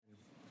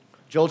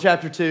Joel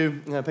chapter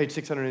 2, page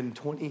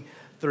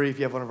 623 if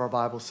you have one of our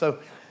Bibles. So,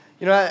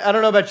 I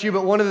don't know about you,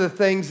 but one of the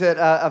things that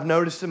I've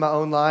noticed in my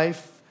own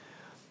life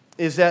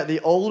is that the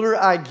older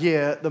I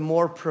get, the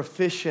more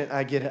proficient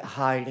I get at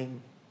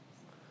hiding.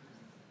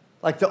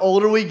 Like the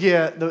older we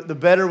get, the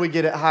better we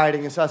get at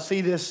hiding. And so I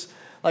see this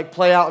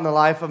play out in the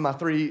life of my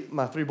three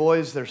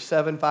boys. They're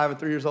 7, 5, and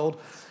 3 years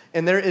old.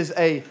 And there is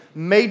a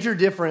major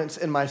difference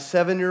in my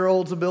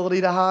 7-year-old's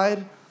ability to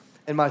hide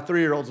and my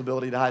 3-year-old's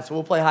ability to hide. So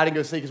we'll play hide and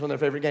go seek is one of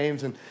their favorite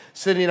games. And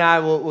Sydney and I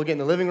will get in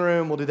the living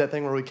room. We'll do that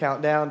thing where we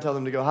count down, tell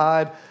them to go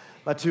hide.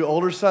 My 2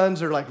 older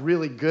sons are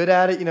really good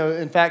at it.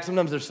 In fact,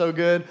 sometimes they're so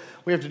good,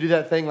 we have to do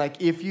that thing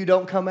if you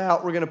don't come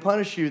out, we're going to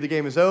punish you. The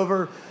game is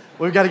over.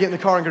 We've got to get in the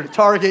car and go to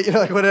Target,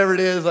 whatever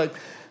it is.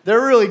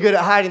 They're really good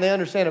at hiding. They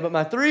understand it. But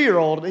my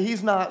 3-year-old,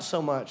 he's not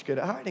so much good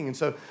at hiding. And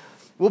so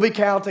we'll be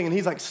counting, and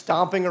he's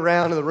stomping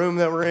around in the room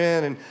that we're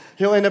in, and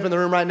he'll end up in the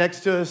room right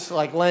next to us,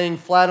 laying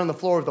flat on the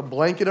floor with a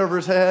blanket over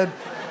his head.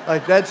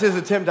 That's his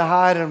attempt to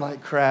hide, and I'm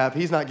like, crap,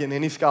 he's not getting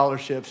any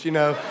scholarships,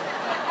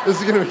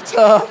 This is going to be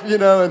tough,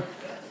 and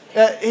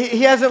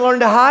he hasn't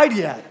learned to hide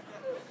yet.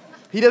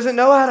 He doesn't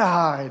know how to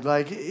hide.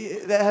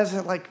 That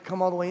hasn't,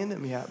 come all the way into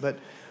him yet. But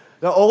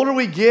the older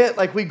we get,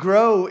 we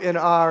grow in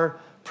our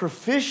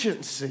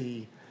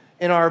proficiency,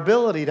 in our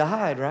ability to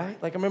hide, right?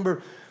 I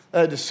remember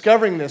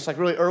discovering this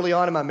really early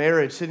on in my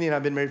marriage. Sydney and I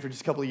have been married for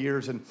just a couple of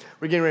years, and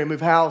we're getting ready to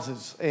move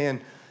houses.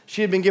 And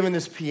she had been given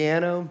this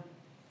piano.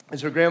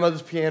 It's her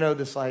grandmother's piano,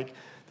 this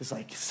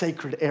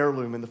sacred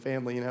heirloom in the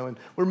family, And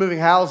we're moving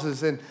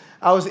houses, and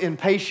I was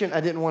impatient. I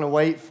didn't want to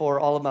wait for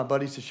all of my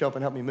buddies to show up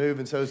and help me move.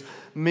 And so it was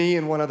me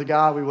and one other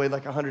guy. We weighed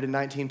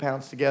 119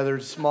 pounds together,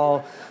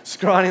 small,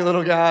 scrawny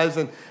little guys.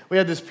 And we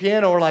had this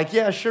piano. We're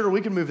yeah, sure,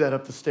 we can move that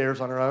up the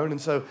stairs on our own. And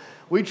so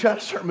we try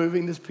to start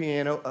moving this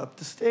piano up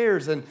the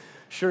stairs. And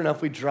sure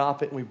enough, we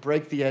drop it and we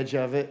break the edge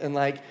of it.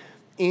 And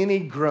any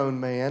grown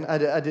man,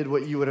 I did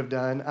what you would have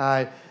done.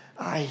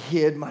 I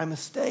hid my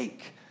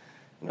mistake.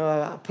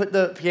 I put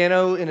the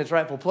piano in its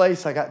rightful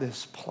place. I got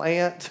this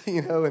plant,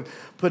 and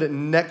put it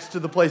next to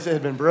the place that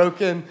had been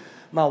broken.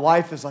 My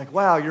wife is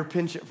wow, your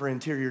penchant for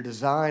interior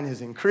design has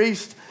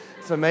increased.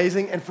 It's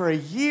amazing. And for a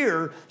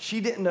year,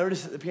 she didn't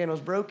notice that the piano was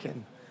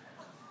broken.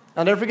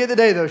 I'll never forget the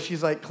day, though.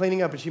 She's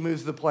cleaning up, and she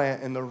moves the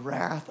plant, and the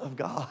wrath of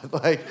God,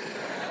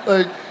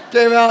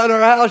 came out in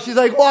her house. She's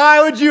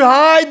why would you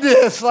hide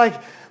this?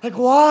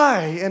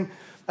 Why? And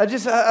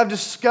I've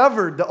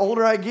discovered the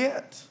older I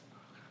get,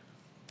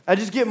 I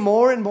just get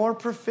more and more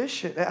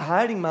proficient at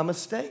hiding my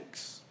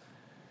mistakes.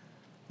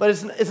 But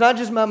it's not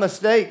just my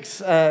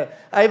mistakes. I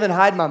even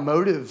hide my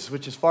motives,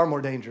 which is far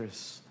more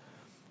dangerous.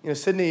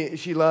 Sydney,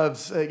 she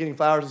loves getting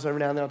flowers, and so every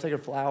now and then I'll take her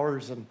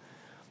flowers. And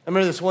I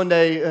remember this one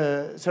day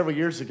several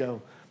years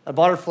ago. I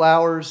bought her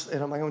flowers,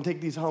 and I'm I'm going to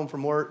take these home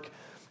from work.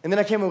 And then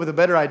I came up with a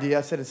better idea.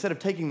 I said, instead of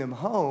taking them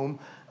home,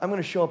 I'm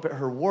going to show up at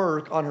her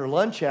work on her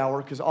lunch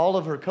hour because all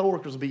of her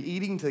coworkers will be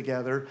eating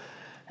together.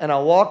 And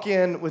I'll walk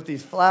in with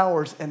these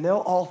flowers, and they'll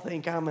all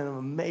think I'm an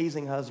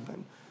amazing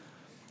husband.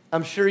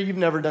 I'm sure you've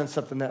never done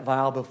something that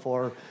vile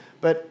before,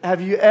 but have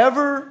you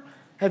ever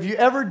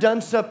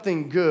done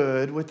something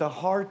good with a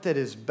heart that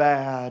is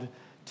bad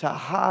to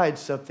hide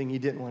something you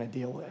didn't want to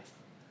deal with?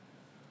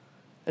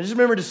 I just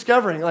remember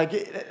discovering,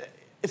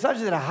 it's not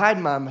just that I hide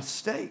my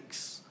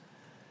mistakes.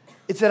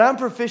 It's that I'm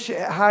proficient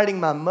at hiding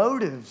my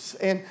motives.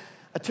 And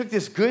I took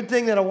this good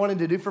thing that I wanted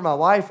to do for my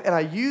wife, and I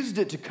used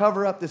it to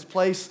cover up this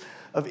place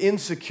of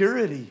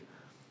insecurity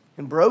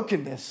and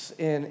brokenness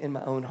in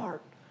my own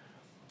heart.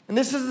 And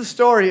this is the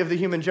story of the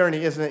human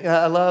journey, isn't it?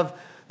 I love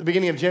the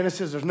beginning of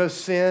Genesis. There's no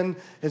sin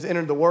has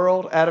entered the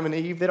world. Adam and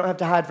Eve, they don't have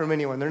to hide from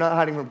anyone. They're not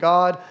hiding from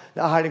God,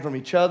 not hiding from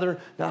each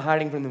other, not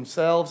hiding from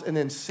themselves. And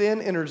then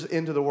sin enters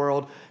into the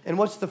world. And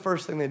what's the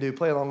first thing they do?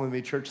 Play along with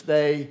me, church.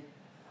 They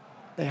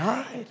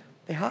hide.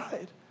 They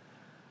hide.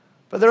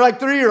 But they're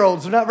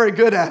 3-year-olds. They're not very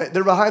good at it.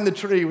 They're behind the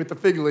tree with the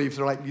fig leaves.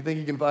 They're do you think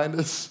you can find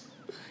us?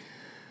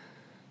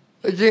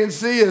 They can't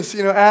see us.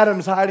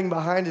 Adam's hiding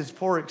behind his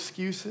poor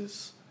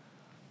excuses.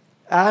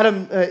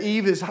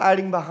 Eve is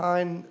hiding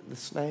behind the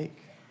snake.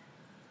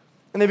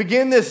 And they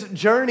begin this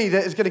journey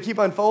that is going to keep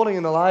unfolding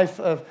in the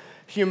life of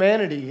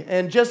humanity.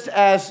 And just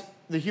as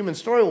the human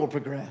story will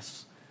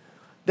progress,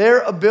 their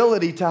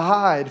ability to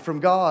hide from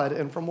God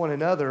and from one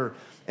another,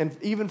 and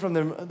even from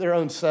their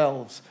own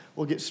selves,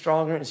 will get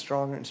stronger and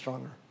stronger and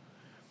stronger.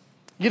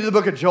 You get to the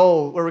book of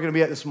Joel, where we're going to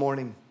be at this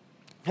morning.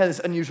 I had this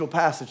unusual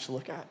passage to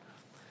look at.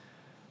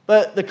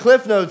 But the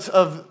cliff notes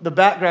of the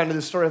background of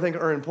this story, I think,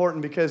 are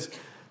important because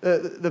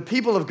the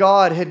people of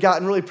God had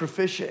gotten really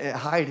proficient at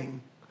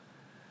hiding.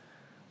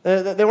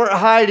 They weren't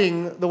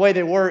hiding the way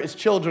they were as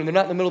children. They're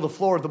not in the middle of the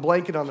floor with a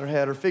blanket on their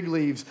head or fig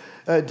leaves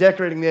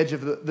decorating the edge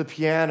of the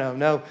piano.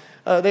 No,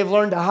 they've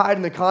learned to hide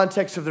in the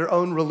context of their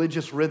own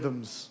religious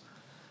rhythms.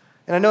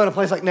 And I know in a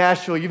place like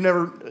Nashville, you've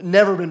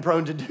never been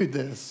prone to do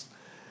this.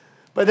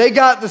 But they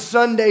got the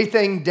Sunday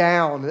thing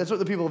down. That's what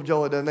the people of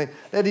Joel had done. They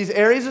had these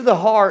areas of the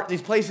heart,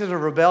 these places of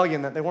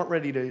rebellion that they weren't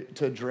ready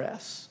to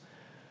address.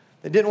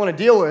 They didn't want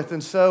to deal with.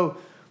 And so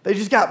they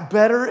just got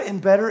better and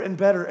better and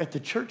better at the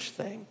church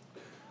thing.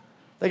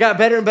 They got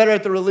better and better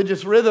at the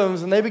religious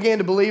rhythms, and they began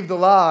to believe the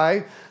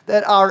lie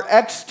that our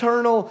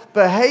external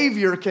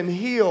behavior can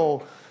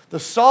heal the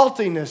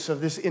saltiness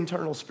of this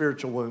internal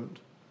spiritual wound.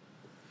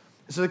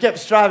 And so they kept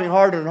striving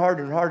harder and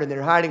harder and harder, and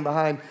they're hiding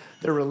behind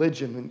their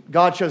religion. And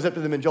God shows up to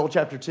them in Joel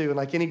chapter 2, and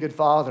like any good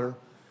father,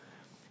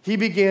 he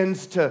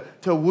begins to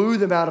woo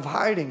them out of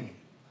hiding,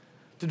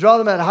 to draw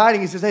them out of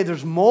hiding. He says, hey,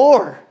 there's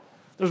more.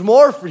 There's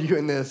more for you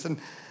in this. And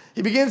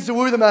he begins to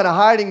woo them out of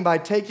hiding by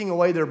taking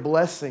away their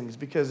blessings,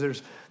 because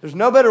there's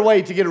no better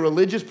way to get a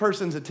religious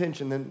person's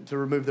attention than to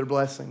remove their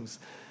blessings.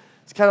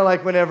 It's kind of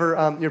like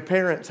whenever your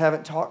parents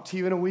haven't talked to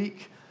you in a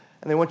week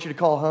and they want you to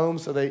call home,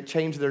 so they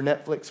change their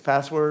Netflix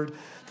password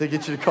to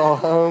get you to call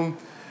home.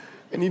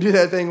 And you do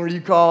that thing where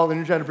you call and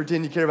you're trying to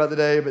pretend you care about the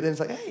day, but then it's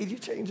like, hey, you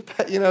changed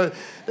the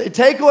they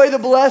take away the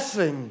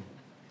blessing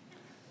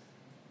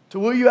to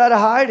woo you out of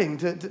hiding,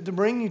 to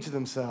bring you to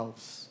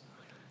themselves.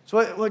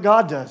 So what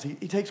God does, he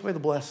takes away the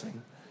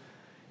blessing.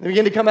 They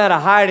begin to come out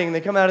of hiding. They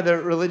come out of their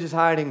religious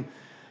hiding.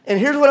 And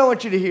here's what I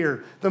want you to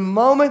hear. The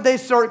moment they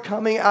start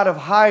coming out of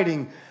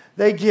hiding,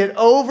 they get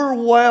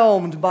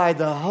overwhelmed by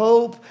the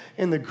hope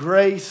and the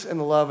grace and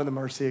the love and the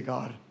mercy of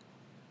God.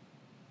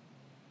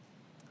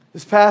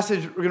 This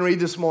passage we're going to read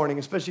this morning,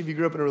 especially if you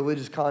grew up in a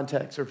religious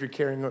context or if you're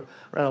carrying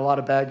around a lot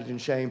of baggage and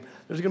shame,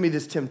 there's going to be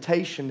this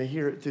temptation to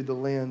hear it through the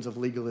lens of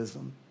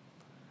legalism.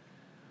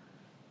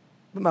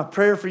 But my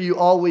prayer for you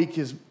all week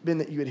has been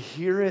that you would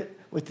hear it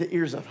with the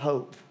ears of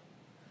hope.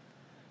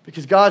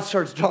 Because God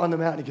starts drawing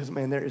them out and he goes,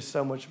 man, there is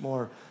so much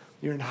more.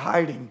 You're in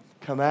hiding.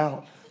 Come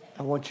out.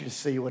 I want you to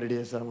see what it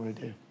is that I'm going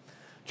to do.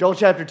 Joel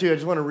chapter 2, I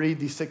just want to read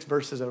these 6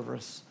 verses over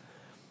us.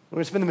 We're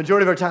going to spend the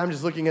majority of our time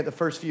just looking at the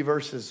first few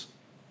verses.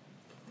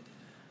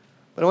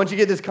 But I want you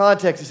to get this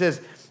context. It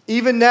says,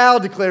 even now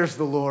declares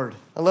the Lord.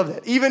 I love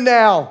that. Even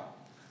now,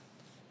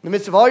 in the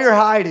midst of all your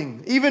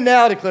hiding, even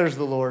now declares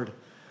the Lord,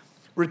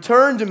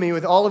 return to me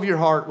with all of your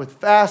heart, with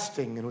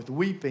fasting and with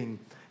weeping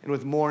and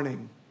with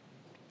mourning.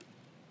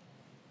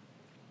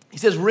 He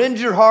says, rend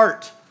your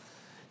heart,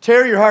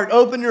 tear your heart,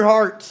 open your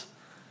heart,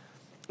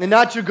 and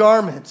not your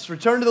garments.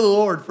 Return to the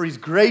Lord, for he's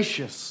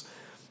gracious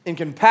and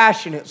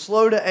compassionate,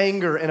 slow to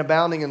anger and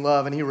abounding in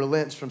love, and he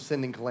relents from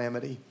sending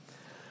calamity.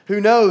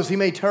 Who knows, he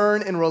may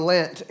turn and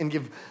relent and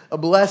give a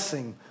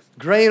blessing,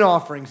 grain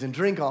offerings and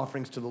drink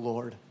offerings to the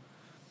Lord.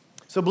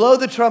 So blow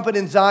the trumpet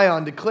in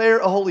Zion, declare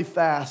a holy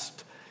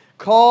fast,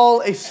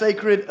 call a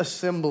sacred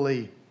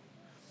assembly,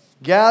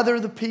 gather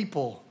the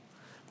people,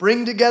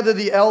 bring together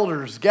the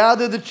elders,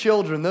 gather the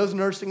children, those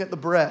nursing at the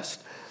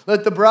breast.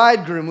 Let the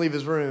bridegroom leave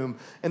his room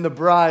and the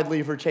bride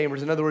leave her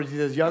chambers. In other words, he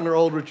says, young or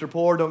old, rich or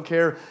poor, don't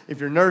care if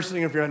you're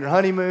nursing, if you're on your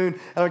honeymoon.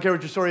 I don't care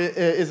what your story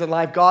is in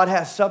life. God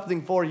has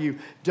something for you.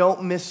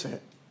 Don't miss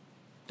it.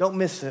 Don't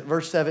miss it.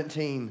 Verse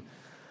 17.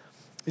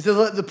 He says,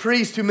 let the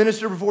priests who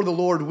minister before the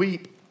Lord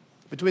weep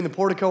between the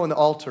portico and the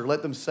altar.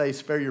 Let them say,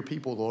 spare your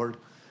people, Lord.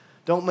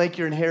 Don't make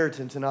your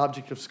inheritance an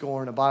object of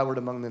scorn, a byword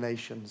among the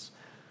nations.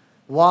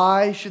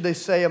 Why should they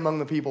say among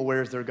the people,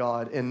 where is their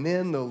God? And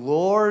then the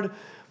Lord,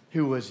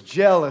 who was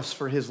jealous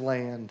for his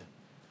land,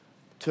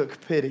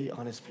 took pity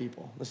on his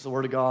people. This is the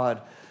word of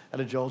God out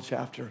of Joel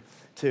chapter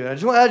 2. I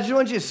just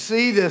want you to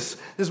see this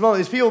moment.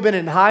 These people have been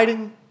in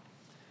hiding.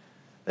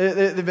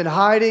 They've been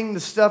hiding the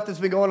stuff that's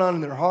been going on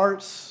in their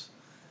hearts,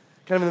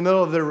 kind of in the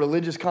middle of their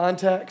religious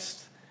context.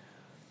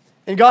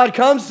 And God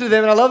comes to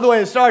them, and I love the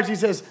way it starts. He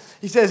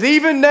says,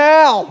 even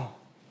now.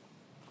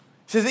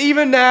 He says,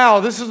 even now.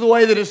 This is the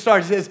way that it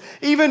starts. He says,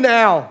 even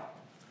now.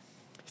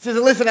 He says,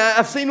 listen,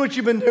 I've seen what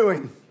you've been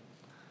doing.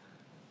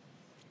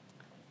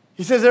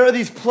 He says, there are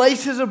these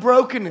places of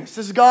brokenness.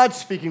 This is God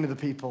speaking to the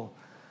people.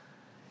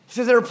 He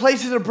says, there are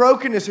places of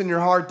brokenness in your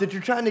heart that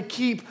you're trying to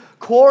keep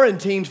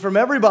quarantined from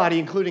everybody,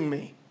 including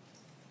me.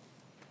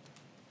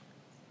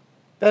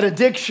 That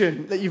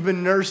addiction that you've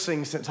been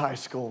nursing since high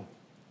school.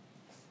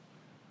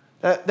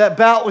 That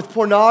bout with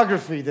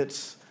pornography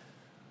that's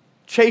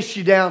chased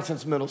you down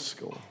since middle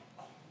school.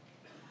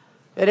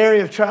 That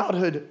area of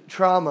childhood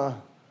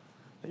trauma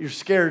that you're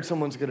scared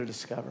someone's going to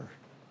discover.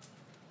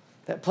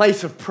 That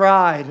place of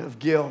pride, of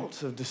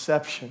guilt, of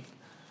deception.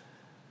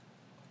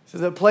 This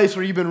is that place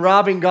where you've been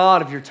robbing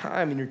God of your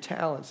time and your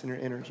talents and your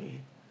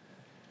energy.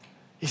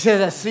 He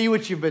says, I see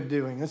what you've been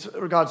doing. That's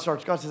where God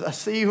starts. God says, I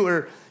see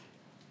what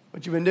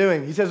you've been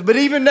doing. He says, but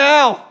even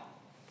now,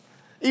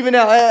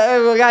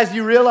 guys,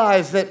 you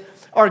realize that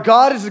our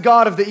God is the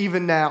God of the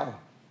even now.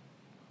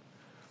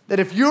 That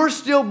if you're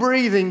still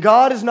breathing,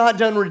 God is not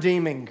done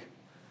redeeming.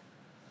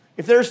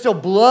 If there's still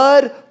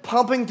blood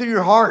pumping through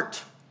your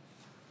heart,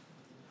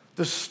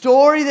 the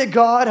story that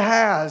God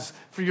has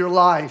for your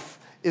life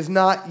is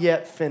not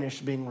yet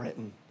finished being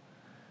written.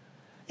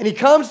 And he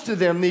comes to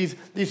them, these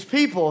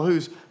people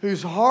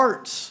whose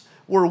hearts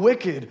were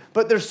wicked,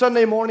 but their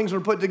Sunday mornings were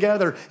put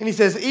together. And he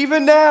says,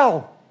 even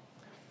now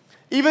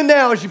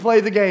as you play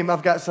the game,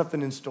 I've got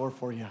something in store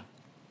for you.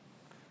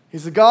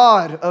 He's the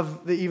God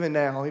of the even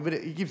now. But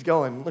he keeps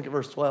going. Look at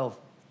verse 12.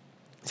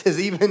 It says,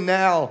 even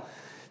now,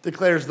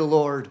 declares the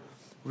Lord,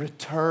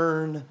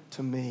 return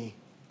to me.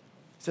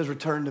 It says,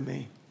 return to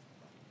me.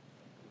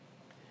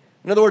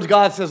 In other words,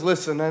 God says,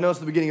 listen, I know it's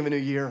the beginning of a new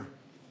year.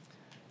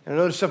 And I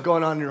know there's stuff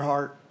going on in your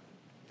heart.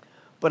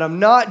 But I'm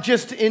not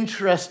just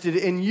interested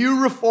in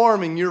you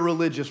reforming your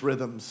religious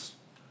rhythms.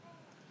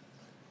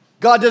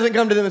 God doesn't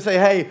come to them and say,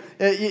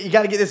 hey, you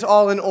got to get this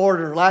all in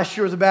order. Last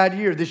year was a bad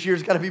year. This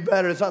year's got to be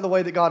better. It's not the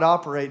way that God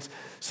operates.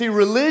 See,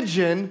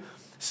 religion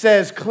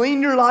says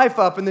clean your life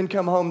up and then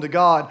come home to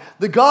God.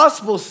 The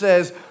gospel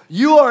says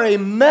you are a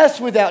mess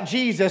without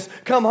Jesus.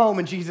 Come home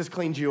and Jesus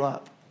cleans you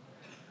up.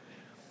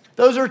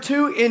 Those are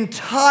two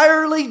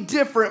entirely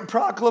different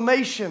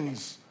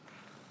proclamations.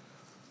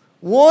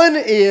 One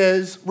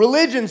is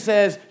religion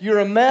says you're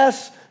a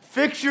mess,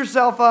 fix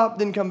yourself up,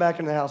 then come back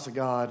into the house of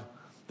God.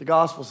 The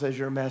gospel says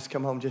you're a mess,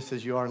 come home just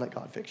as you are and let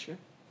God fix you.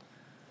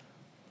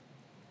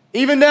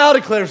 Even now,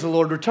 declares the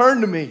Lord,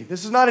 return to me.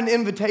 This is not an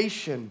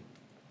invitation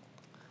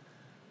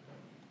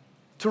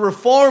to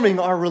reforming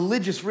our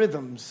religious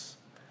rhythms.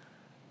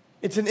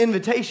 It's an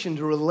invitation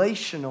to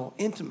relational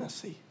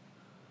intimacy.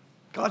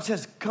 God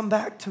says, come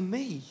back to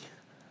me.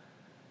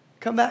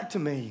 Come back to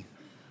me.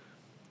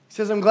 He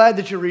says, I'm glad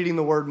that you're reading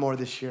the word more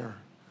this year.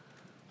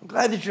 I'm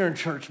glad that you're in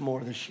church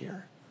more this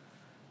year.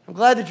 I'm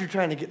glad that you're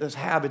trying to get those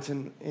habits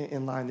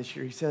in line this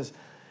year. He says,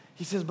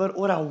 but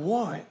what I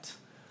want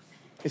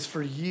is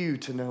for you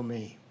to know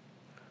me.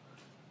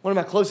 One of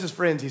my closest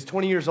friends, he's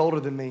 20 years older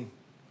than me.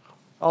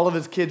 All of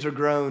his kids are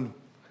grown. And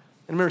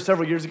I remember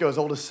several years ago, his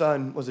oldest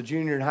son was a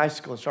junior in high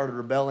school and started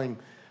rebelling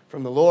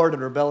from the Lord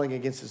and rebelling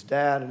against his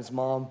dad and his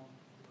mom.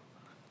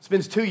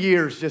 Spends 2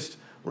 years just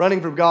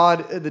running from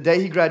God. The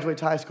day he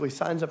graduates high school, he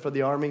signs up for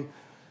the Army.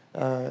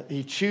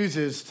 He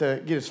chooses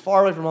to get as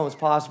far away from home as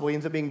possible. He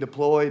ends up being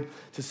deployed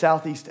to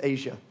Southeast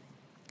Asia.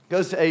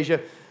 Goes to Asia.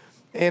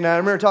 And I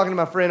remember talking to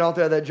my friend all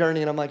throughout that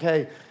journey, and I'm like,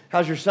 hey,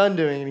 how's your son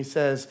doing? And he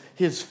says,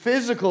 his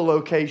physical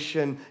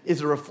location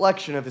is a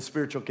reflection of his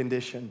spiritual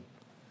condition.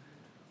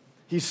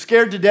 He's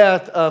scared to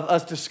death of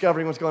us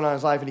discovering what's going on in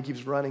his life, and he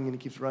keeps running, and he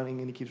keeps running,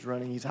 and he keeps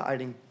running. He's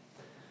hiding.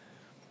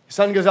 His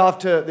son goes off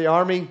to the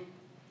Army,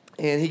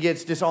 and he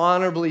gets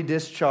dishonorably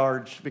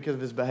discharged because of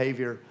his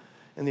behavior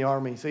in the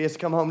Army. So he has to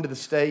come home to the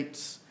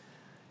States.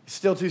 He's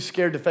still too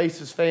scared to face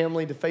his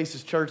family, to face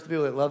his church, the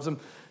people that loves him.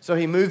 So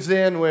he moves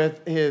in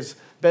with his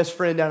best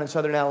friend down in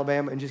southern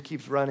Alabama and just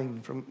keeps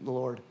running from the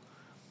Lord.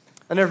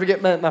 I'll never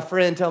forget my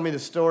friend telling me the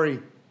story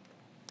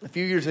a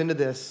few years into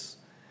this.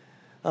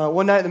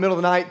 One night in the middle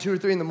of the night, 2 or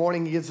 3 in the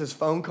morning, he gets this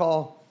phone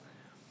call.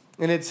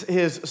 And it's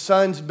his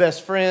son's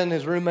best friend,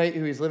 his roommate,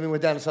 who he's living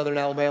with down in southern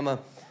Alabama.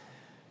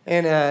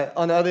 And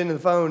on the other end of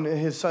the phone,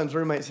 his son's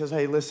roommate says,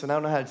 hey, listen, I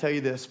don't know how to tell you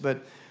this,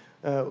 but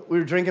we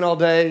were drinking all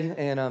day,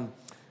 and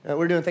we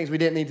were doing things we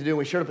didn't need to do. And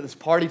we showed up at this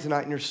party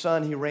tonight, and your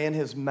son, he ran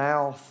his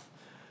mouth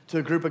to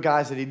a group of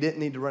guys that he didn't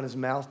need to run his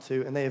mouth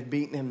to, and they have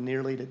beaten him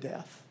nearly to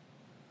death.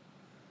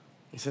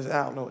 He says,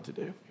 I don't know what to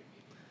do.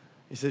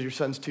 He says, your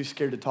son's too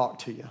scared to talk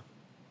to you.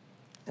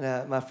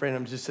 And my friend,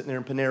 I'm just sitting there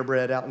in Panera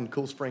Bread out in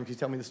Cool Springs. He's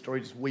telling me the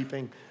story, just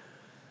weeping.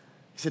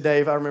 He said,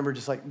 Dave, I remember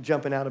just like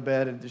jumping out of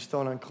bed and just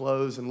throwing on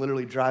clothes and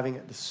literally driving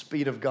at the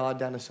speed of God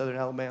down to southern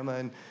Alabama.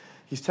 And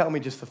he's telling me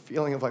just the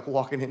feeling of like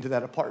walking into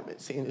that apartment,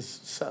 seeing his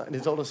son,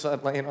 his oldest son,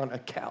 laying on a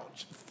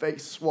couch,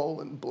 face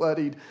swollen,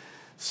 bloodied,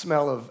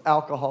 smell of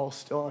alcohol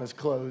still on his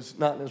clothes,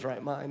 not in his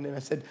right mind. And I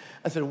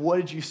said, what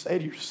did you say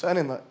to your son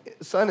in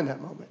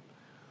that moment?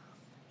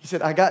 He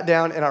said, I got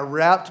down and I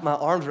wrapped my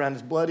arms around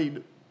his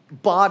bloodied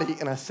body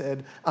and I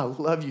said, I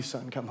love you,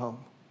 son, come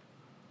home.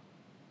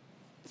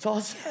 That's all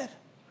I said.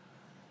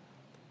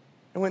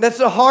 And when that's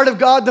the heart of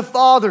God the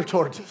Father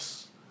towards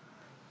us.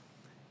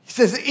 He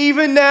says,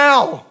 even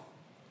now,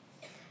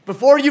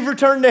 before you've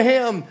returned to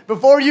Him,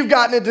 before you've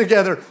gotten it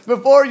together,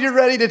 before you're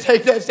ready to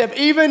take that step,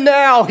 even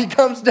now, He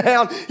comes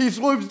down, He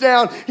swoops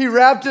down, He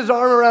wraps His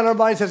arm around our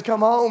body and says,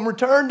 come home,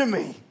 return to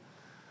me.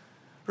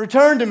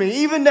 Return to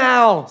me. Even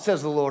now,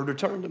 says the Lord,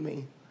 return to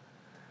me.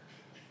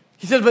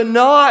 He says, but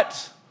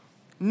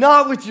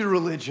not with your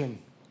religion,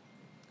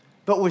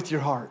 but with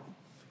your heart.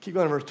 Keep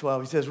going to verse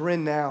 12. He says,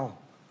 rend now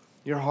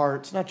your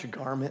hearts, not your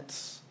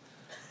garments.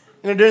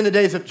 During the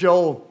days of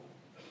Joel,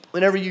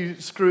 whenever you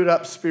screwed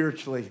up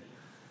spiritually,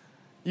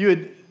 you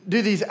would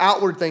do these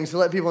outward things to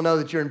let people know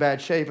that you're in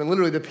bad shape. And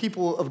literally the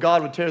people of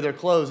God would tear their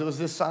clothes. It was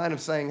this sign of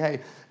saying,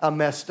 hey, I'm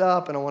messed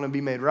up and I want to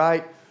be made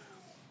right.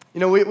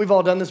 We've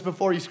all done this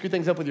before. You screw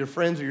things up with your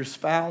friends or your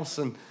spouse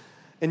and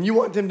you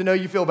want them to know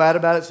you feel bad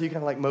about it, so you kind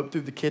of like mope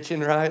through the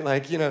kitchen, right?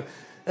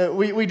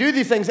 We do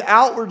these things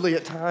outwardly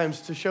at times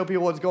to show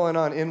people what's going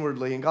on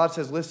inwardly. And God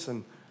says,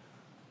 listen,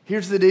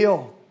 here's the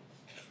deal.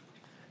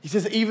 He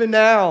says, even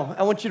now,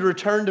 I want you to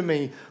return to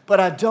me, but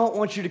I don't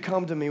want you to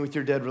come to me with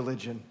your dead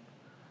religion.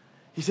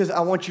 He says, I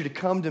want you to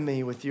come to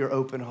me with your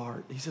open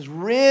heart. He says,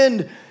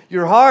 rend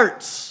your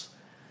hearts.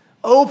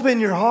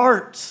 Open your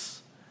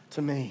hearts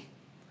to me.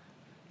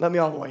 Let me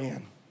all the way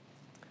in.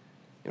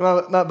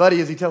 My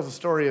buddy, as he tells the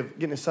story of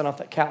getting his son off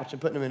that couch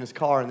and putting him in his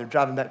car, and they're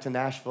driving back to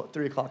Nashville at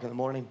 3 o'clock in the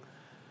morning.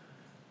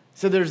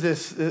 So there's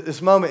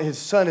this moment, his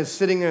son is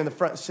sitting there in the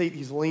front seat.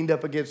 He's leaned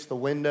up against the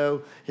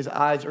window. His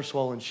eyes are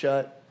swollen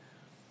shut.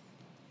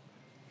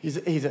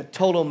 He's a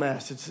total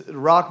mess. It's a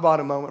rock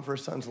bottom moment for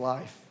his son's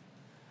life.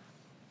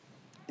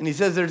 And he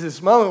says there's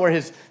this moment where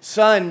his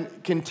son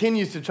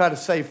continues to try to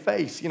save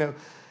face. You know,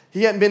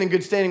 he hadn't been in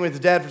good standing with his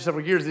dad for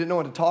several years. He didn't know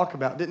what to talk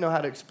about, didn't know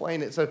how to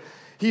explain it. So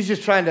he's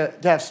just trying to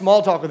have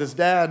small talk with his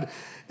dad.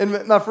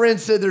 And my friend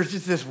said there's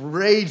just this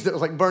rage that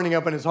was like burning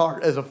up in his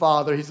heart as a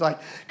father. He's like,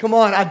 come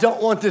on, I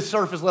don't want this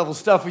surface level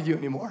stuff with you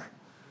anymore.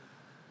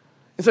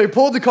 And so he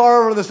pulled the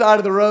car over to the side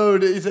of the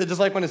road. He said, just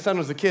like when his son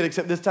was a kid,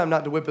 except this time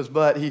not to whip his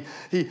butt. He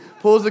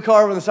pulls the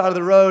car over to the side of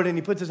the road and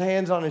he puts his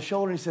hands on his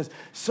shoulder and he says,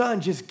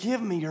 son, just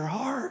give me your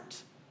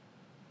heart.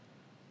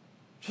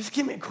 Just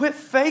give me, quit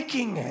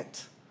faking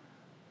it.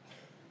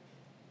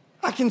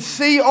 I can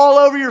see all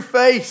over your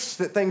face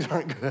that things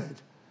aren't good.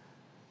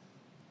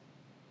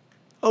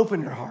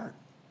 Open your heart.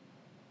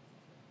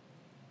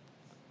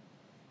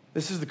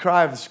 This is the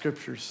cry of the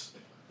scriptures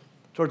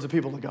towards the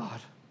people of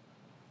God.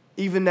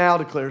 Even now,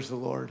 declares the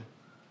Lord,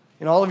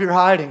 in all of your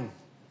hiding,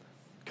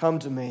 come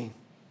to me,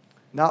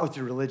 not with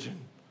your religion,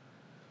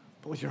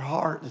 but with your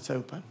heart that's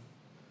open.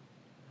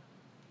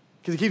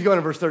 Because he keeps going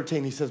in verse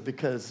 13, he says,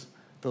 because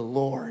the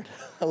Lord,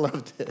 I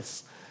love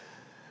this,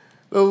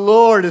 the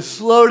Lord is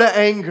slow to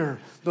anger,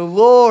 the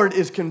Lord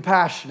is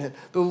compassionate,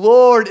 the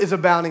Lord is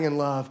abounding in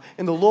love,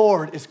 and the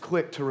Lord is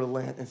quick to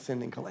relent in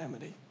sending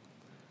calamity.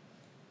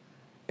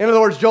 In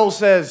other words, Joel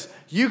says,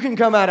 you can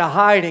come out of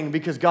hiding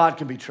because God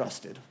can be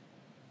trusted.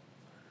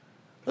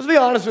 Let's be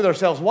honest with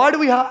ourselves. Why do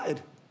we hide?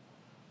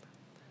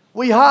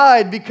 We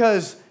hide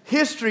because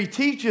history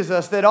teaches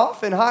us that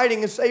often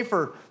hiding is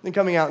safer than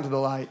coming out into the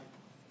light.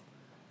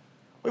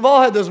 We've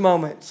all had those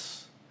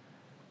moments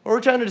where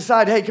we're trying to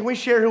decide, hey, can we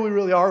share who we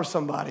really are with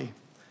somebody?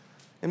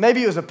 And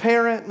maybe it was a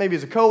parent, maybe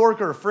it's a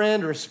coworker, a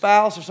friend, or a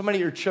spouse, or somebody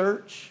at your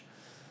church.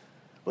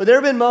 But there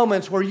have been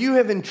moments where you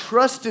have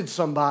entrusted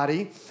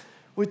somebody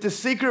with the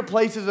secret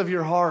places of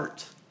your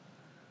heart.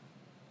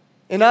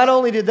 And not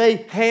only did they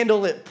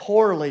handle it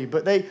poorly,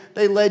 but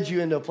they led you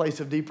into a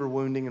place of deeper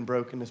wounding and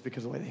brokenness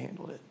because of the way they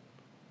handled it.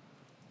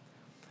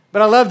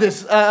 But I love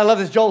this.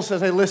 Joel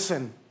says, hey,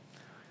 listen,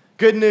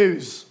 good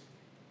news.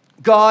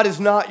 God is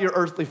not your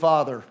earthly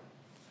father.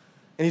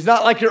 And he's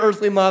not like your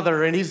earthly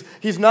mother. And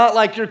he's not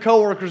like your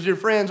coworkers, your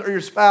friends, or your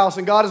spouse.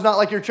 And God is not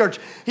like your church.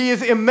 He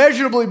is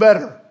immeasurably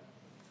better.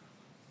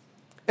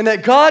 And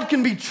that God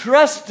can be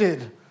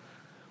trusted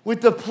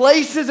with the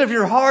places of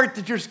your heart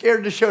that you're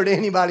scared to show to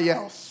anybody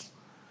else.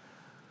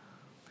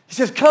 He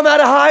says, come out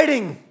of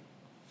hiding.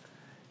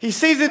 He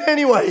sees it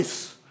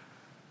anyways.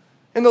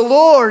 And the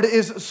Lord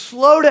is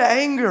slow to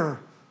anger,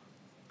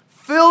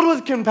 filled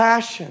with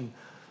compassion,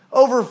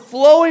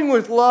 overflowing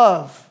with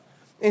love,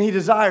 and he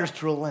desires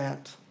to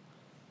relent.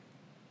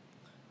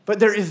 But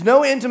there is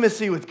no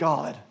intimacy with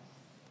God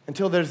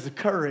until there's the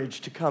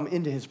courage to come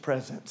into his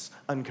presence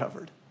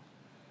uncovered.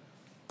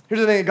 Here's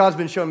the thing that God's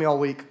been showing me all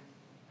week,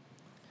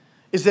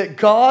 is that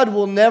God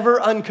will never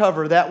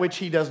uncover that which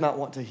he does not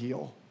want to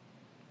heal.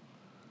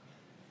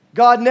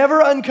 God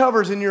never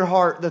uncovers in your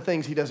heart the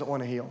things he doesn't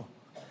want to heal.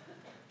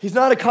 He's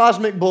not a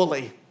cosmic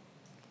bully.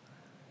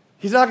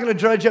 He's not going to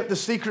dredge up the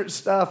secret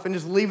stuff and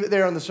just leave it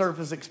there on the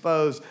surface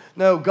exposed.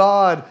 No,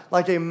 God,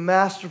 like a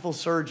masterful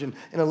surgeon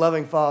and a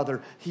loving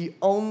father, he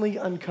only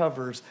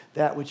uncovers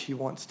that which he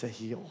wants to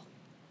heal.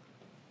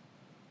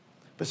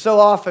 But so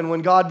often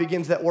when God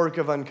begins that work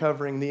of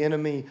uncovering, the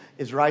enemy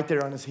is right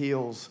there on his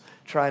heels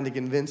trying to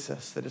convince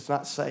us that it's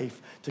not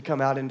safe to come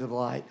out into the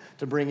light,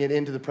 to bring it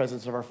into the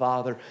presence of our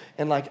Father.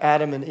 And like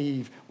Adam and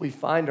Eve, we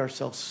find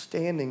ourselves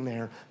standing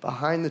there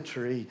behind the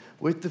tree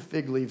with the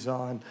fig leaves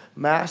on,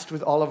 masked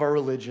with all of our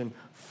religion,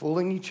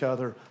 fooling each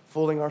other,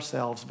 fooling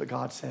ourselves. But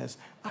God says,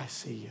 I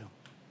see you.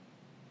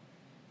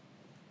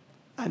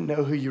 I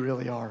know who you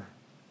really are.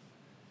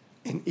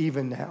 And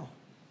even now,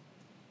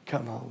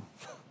 come home.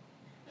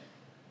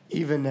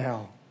 Even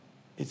now,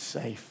 it's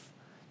safe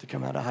to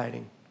come out of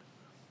hiding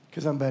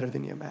because I'm better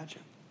than you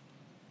imagine.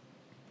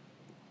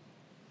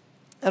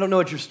 I don't know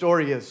what your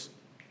story is,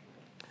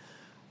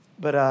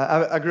 but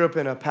I grew up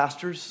in a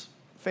pastor's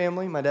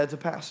family. My dad's a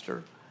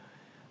pastor.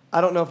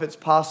 I don't know if it's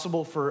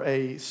possible for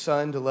a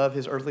son to love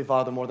his earthly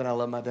father more than I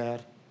love my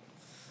dad.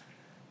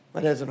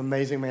 My dad's an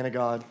amazing man of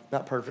God.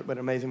 Not perfect, but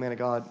an amazing man of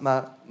God.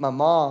 My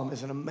mom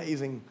is an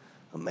amazing,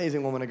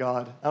 amazing woman of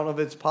God. I don't know if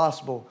it's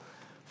possible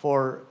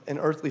for an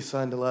earthly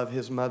son to love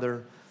his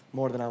mother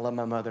more than I love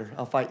my mother.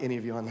 I'll fight any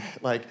of you on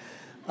that.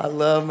 I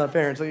love my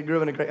parents. I grew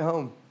up in a great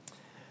home.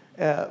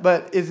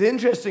 But it's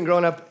interesting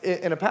growing up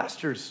in a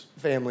pastor's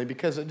family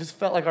because it just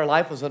felt like our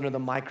life was under the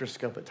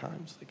microscope at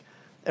times.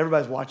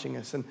 Everybody's watching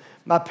us. And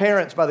my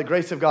parents, by the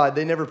grace of God,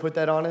 they never put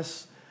that on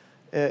us.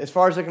 As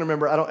far as I can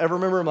remember, I don't ever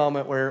remember a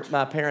moment where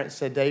my parents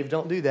said, Dave,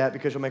 don't do that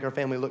because you'll make our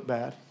family look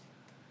bad.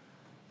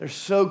 They're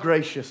so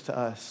gracious to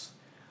us.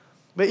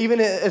 But even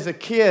as a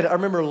kid, I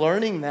remember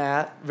learning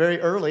that very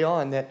early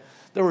on, that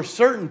there were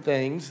certain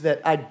things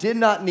that I did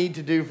not need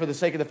to do for the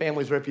sake of the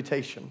family's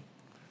reputation.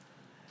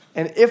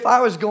 And if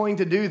I was going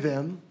to do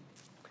them,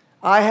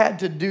 I had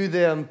to do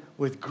them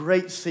with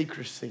great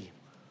secrecy.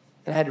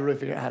 And I had to really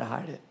figure out how to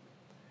hide it.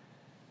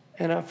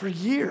 And for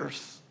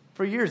years,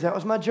 For years, that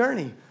was my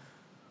journey.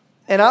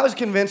 And I was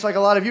convinced, like a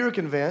lot of you are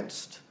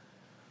convinced,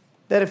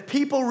 that if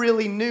people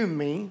really knew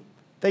me,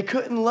 they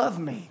couldn't love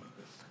me.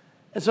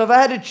 And so if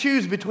I had to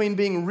choose between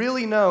being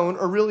really known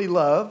or really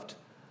loved,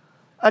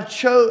 I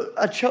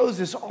chose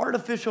this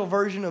artificial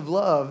version of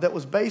love that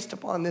was based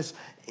upon this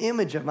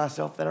image of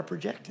myself that I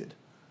projected.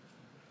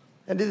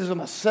 I did this with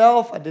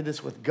myself. I did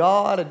this with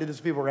God. I did this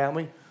with people around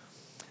me.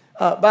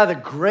 By the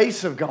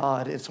grace of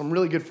God and some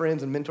really good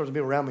friends and mentors and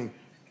people around me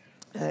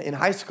in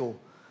high school,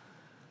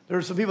 there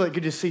were some people that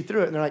could just see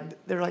through it. And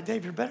they're like,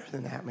 Dave, you're better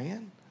than that,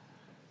 man.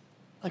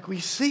 Like, we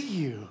see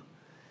you.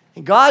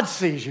 And God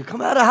sees you.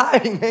 Come out of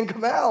hiding, man.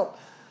 Come out.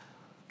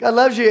 God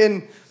loves you.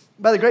 And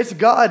by the grace of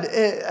God,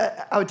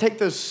 I would take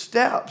those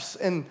steps.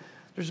 And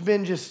there's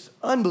been just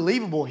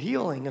unbelievable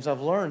healing as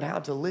I've learned how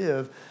to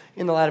live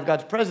in the light of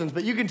God's presence.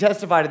 But you can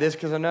testify to this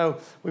because I know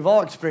we've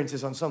all experienced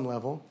this on some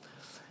level.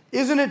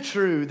 Isn't it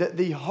true that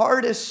the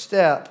hardest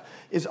step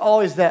is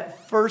always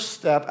that first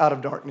step out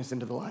of darkness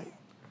into the light?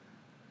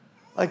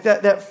 Like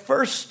that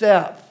first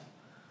step.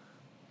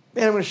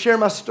 Man, I'm going to share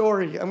my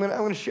story. I'm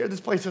going to share this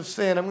place of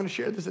sin. I'm going to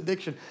share this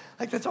addiction.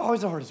 Like, that's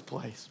always the hardest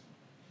place.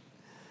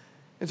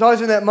 It's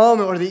always in that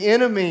moment where the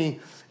enemy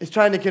is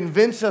trying to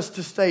convince us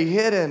to stay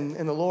hidden,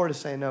 and the Lord is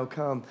saying, no,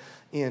 come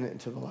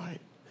into the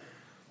light.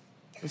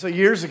 And so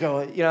years ago,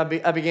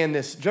 I began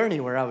this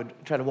journey where I would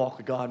try to walk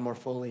with God more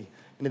fully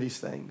into these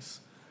things.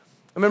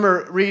 I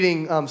remember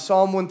reading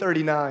Psalm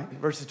 139,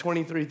 verses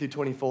 23 through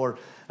 24. I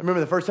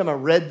remember the first time I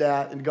read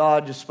that, and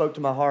God just spoke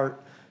to my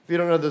heart. If you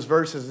don't know those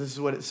verses, this is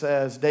what it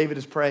says. David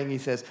is praying. He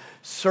says,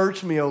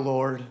 search me, O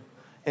Lord,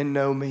 and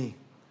know me.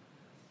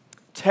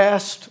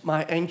 Test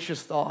my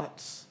anxious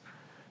thoughts.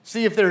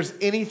 See if there's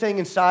anything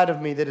inside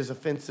of me that is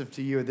offensive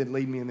to you, and then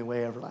lead me in the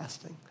way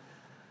everlasting.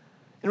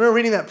 And I remember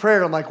reading that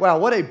prayer, I'm like, wow,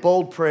 what a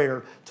bold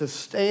prayer to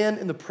stand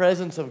in the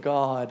presence of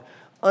God,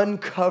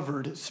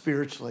 uncovered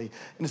spiritually,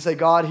 and to say,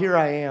 God, here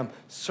I am.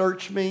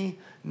 Search me,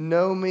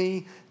 know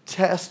me,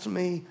 test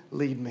me,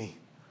 lead me.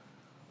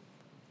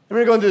 I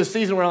remember going through this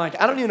season where I'm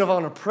like, I don't even know if I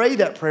want to pray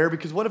that prayer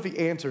because what if he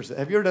answers it?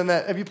 Have you ever done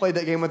that? Have you played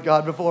that game with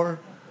God before?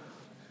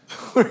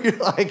 Where you're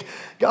like,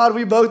 God,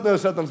 we both know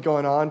something's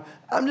going on.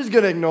 I'm just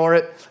going to ignore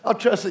it. I'll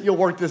trust that you'll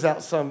work this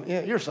out some.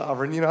 Yeah, you're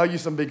sovereign. I'll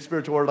use some big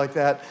spiritual word like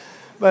that.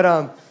 But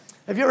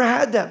have you ever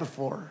had that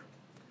before?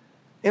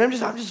 And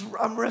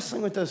I'm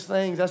wrestling with those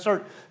things. I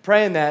start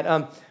praying that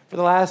for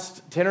the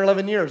last 10 or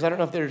 11 years. I don't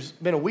know if there's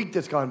been a week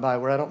that's gone by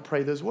where I don't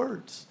pray those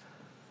words.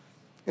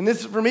 And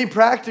this, for me,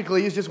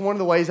 practically is just one of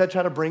the ways I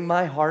try to bring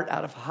my heart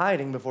out of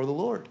hiding before the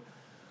Lord.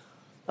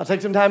 I'll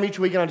take some time each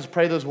week and I'll just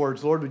pray those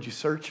words. Lord, would you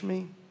search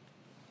me?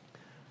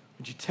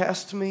 Would you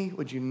test me?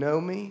 Would you know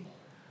me?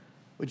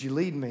 Would you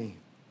lead me?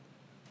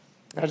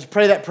 And I just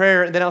pray that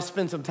prayer, and then I'll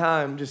spend some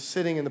time just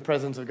sitting in the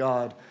presence of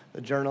God,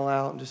 the journal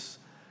out, and just,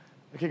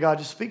 okay, God,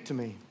 just speak to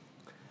me.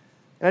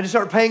 And I just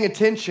start paying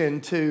attention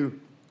to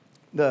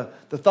the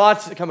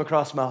thoughts that come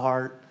across my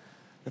heart,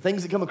 the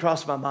things that come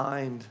across my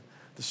mind,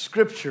 the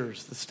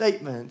scriptures, the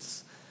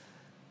statements.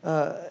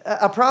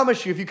 I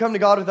promise you, if you come to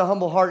God with a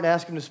humble heart and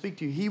ask him to speak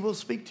to you, he will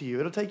speak to you.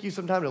 It'll take you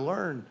some time to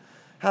learn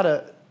how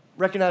to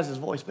recognize his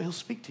voice, but he'll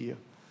speak to you.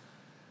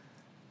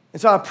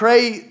 And so I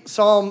pray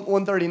Psalm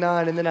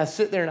 139, and then I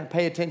sit there and I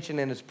pay attention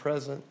in his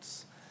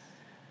presence.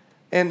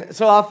 And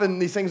so often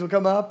these things will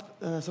come up,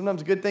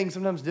 sometimes good things,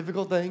 sometimes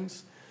difficult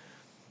things.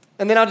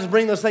 And then I'll just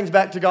bring those things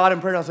back to God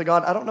in prayer, and I'll say,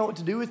 God, I don't know what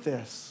to do with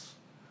this.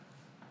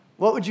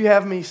 What would you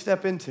have me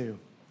step into?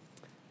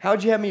 How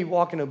would you have me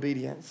walk in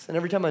obedience? And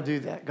every time I do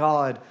that,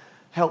 God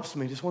helps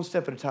me just one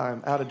step at a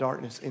time out of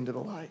darkness into the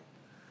light.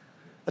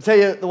 I'll tell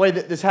you the way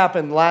that this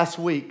happened last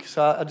week.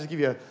 So I'll just give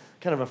you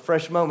kind of a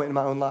fresh moment in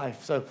my own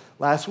life. So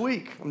last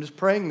week, I'm just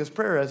praying this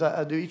prayer as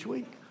I do each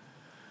week.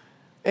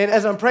 And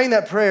as I'm praying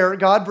that prayer,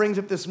 God brings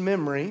up this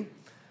memory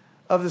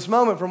of this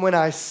moment from when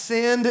I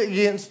sinned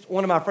against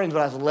one of my friends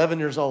when I was 11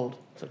 years old,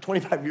 so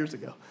 25 years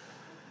ago.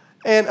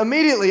 And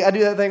immediately I do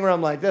that thing where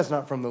I'm like, that's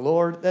not from the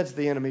Lord. That's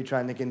the enemy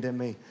trying to condemn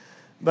me.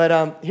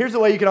 But here's the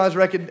way you can always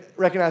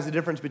recognize the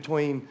difference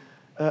between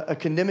a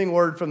condemning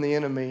word from the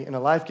enemy and a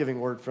life-giving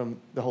word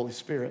from the Holy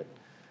Spirit.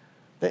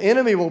 The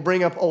enemy will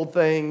bring up old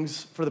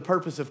things for the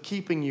purpose of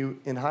keeping you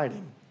in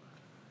hiding.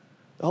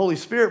 The Holy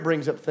Spirit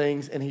brings up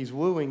things, and he's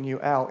wooing you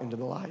out into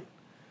the light.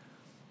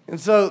 And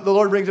so the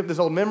Lord brings up this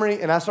old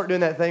memory, and I start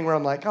doing that thing where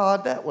I'm like,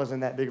 God, that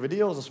wasn't that big of a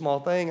deal. It was a small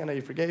thing. I know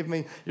you forgave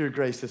me. Your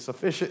grace is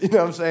sufficient. You know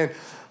what I'm saying?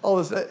 All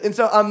this. And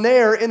so I'm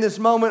there in this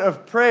moment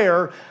of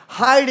prayer,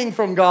 hiding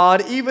from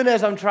God, even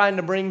as I'm trying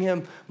to bring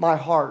him my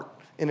heart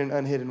in an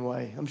unhidden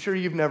way. I'm sure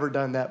you've never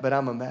done that, but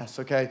I'm a mess,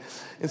 okay?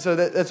 And so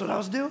that's what I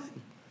was doing.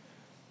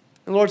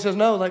 And the Lord says,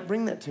 no,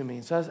 bring that to me.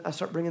 And so I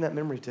start bringing that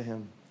memory to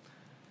him,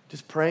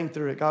 just praying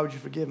through it. God, would you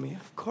forgive me?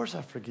 Of course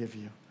I forgive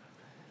you.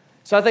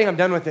 So I think I'm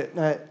done with it.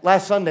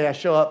 Last Sunday, I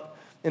show up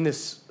in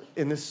this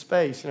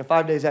space,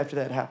 5 days after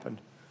that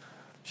happened.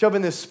 Show up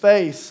in this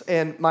space,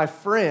 and my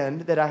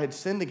friend that I had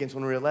sinned against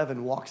when we were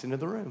 11 walks into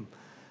the room.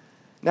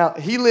 Now,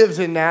 he lives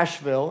in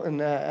Nashville,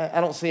 and I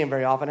don't see him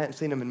very often. I hadn't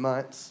seen him in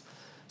months.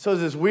 So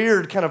it's this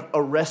weird kind of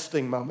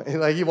arresting moment.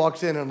 Like he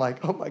walks in and I'm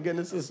like, oh my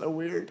goodness, this is so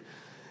weird.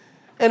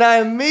 And I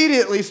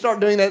immediately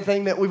start doing that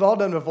thing that we've all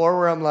done before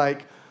where I'm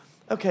like,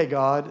 okay,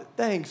 God,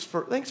 thanks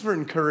for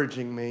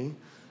encouraging me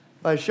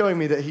by showing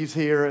me that he's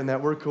here and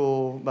that we're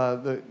cool by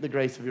the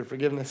grace of your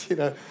forgiveness, you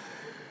know.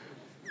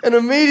 And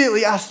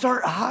immediately I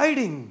start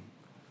hiding.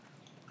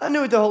 I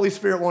knew what the Holy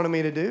Spirit wanted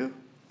me to do,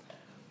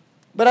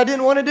 but I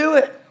didn't want to do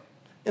it.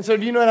 And so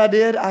do you know what I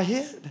did? I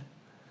hid.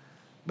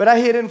 But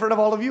I hid in front of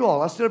all of you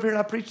all. I stood up here and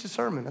I preached a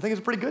sermon. I think it was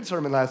a pretty good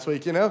sermon last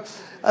week, you know.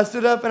 I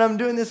stood up and I'm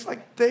doing this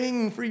like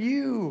thing for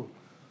you,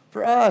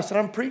 for us, and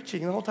I'm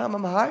preaching. And the whole time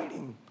I'm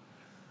hiding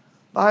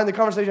behind the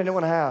conversation I didn't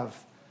want to have.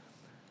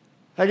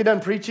 I get done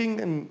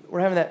preaching and we're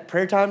having that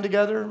prayer time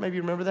together. Maybe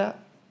you remember that.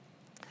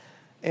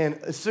 And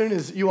as soon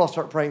as you all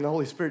start praying, the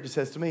Holy Spirit just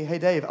says to me, hey,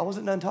 Dave, I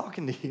wasn't done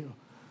talking to you.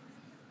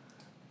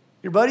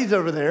 Your buddy's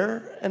over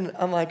there. And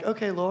I'm like,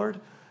 okay,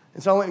 Lord.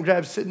 And so I went and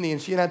grabbed Sydney,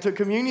 and she and I took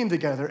communion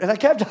together, and I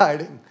kept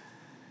hiding.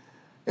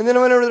 And then I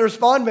went over to the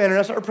Respond banner, and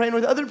I started praying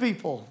with other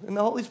people. And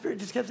the Holy Spirit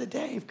just kept saying,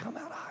 Dave, come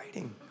out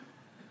hiding.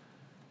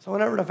 So I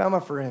went over and I found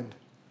my friend.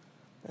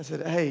 I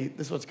said, hey,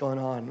 this is what's going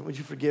on. Would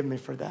you forgive me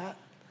for that?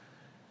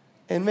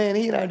 And man,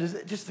 he and I,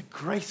 just the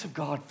grace of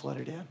God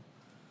flooded in.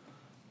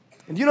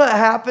 And you know what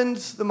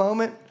happens the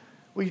moment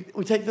we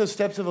take those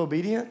steps of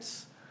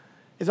obedience?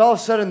 Is all of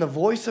a sudden the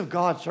voice of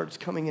God starts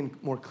coming in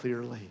more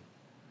clearly.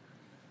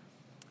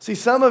 See,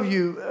 some of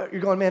you,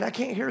 you're going, man, I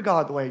can't hear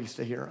God the way I used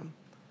to hear him.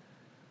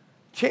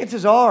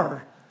 Chances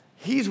are,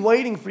 he's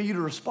waiting for you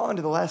to respond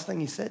to the last thing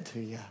he said to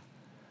you.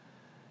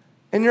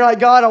 And you're like,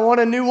 God, I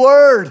want a new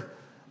word.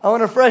 I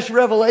want a fresh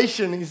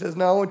revelation. And he says,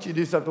 no, I want you to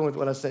do something with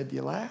what I said to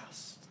you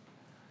last.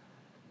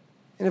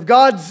 And if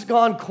God's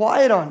gone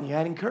quiet on you,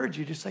 I'd encourage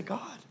you to say,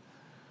 God,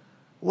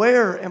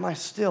 where am I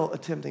still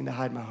attempting to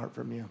hide my heart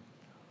from you?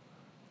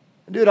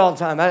 I do it all the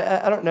time.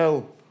 I don't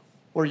know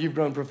where you've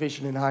grown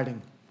proficient in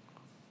hiding.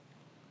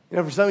 You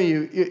know, for some of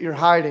you, you're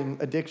hiding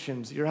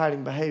addictions, you're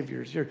hiding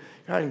behaviors, you're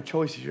hiding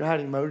choices, you're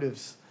hiding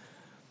motives.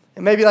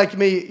 And maybe like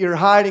me, you're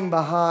hiding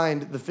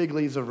behind the fig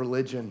leaves of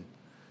religion.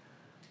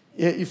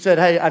 You've said,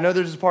 hey, I know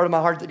there's a part of my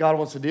heart that God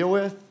wants to deal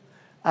with.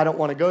 I don't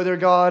want to go there,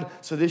 God.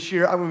 So this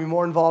year, I'm going to be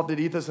more involved at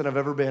Ethos than I've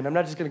ever been. I'm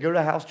not just going to go to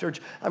a house church.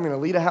 I'm going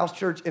to lead a house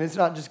church. And it's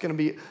not just going to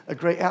be a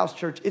great house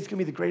church. It's going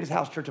to be the greatest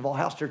house church of all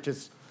house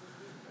churches.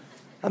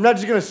 I'm not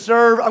just going to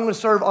serve. I'm going to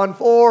serve on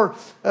 4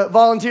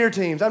 volunteer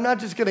teams. I'm not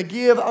just going to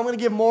give. I'm going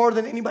to give more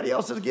than anybody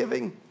else is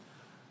giving.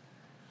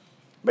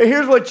 But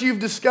here's what you've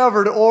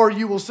discovered, or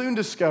you will soon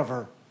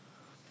discover,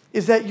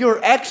 is that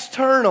your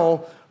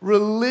external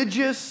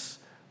religious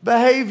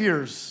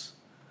behaviors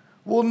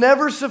will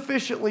never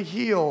sufficiently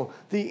heal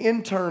the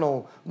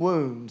internal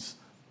wounds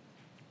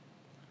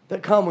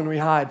that come when we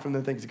hide from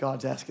the things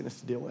God's asking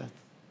us to deal with.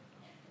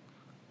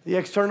 The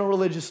external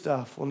religious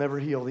stuff will never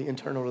heal the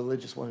internal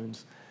religious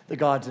wounds that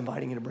God's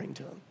inviting you to bring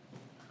to him.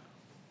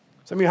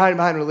 Some of you are hiding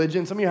behind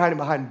religion. Some of you are hiding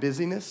behind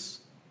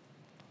busyness.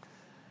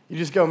 You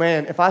just go,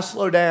 man, if I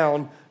slow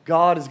down,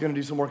 God is going to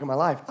do some work in my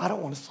life. I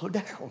don't want to slow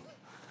down.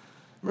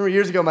 Remember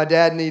years ago, my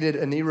dad needed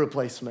a knee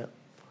replacement.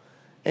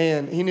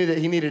 And he knew that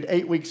he needed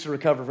 8 weeks to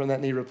recover from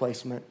that knee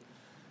replacement.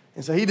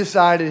 And so he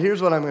decided,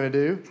 here's what I'm going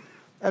to do.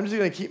 I'm just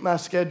going to keep my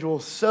schedule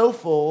so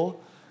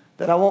full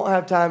that I won't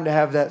have time to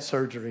have that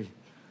surgery.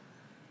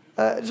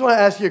 I just want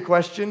to ask you a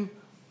question.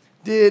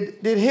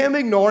 Did him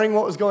ignoring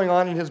what was going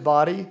on in his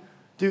body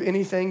do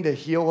anything to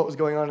heal what was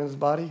going on in his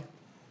body?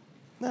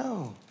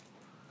 No.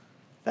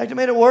 In fact, it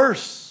made it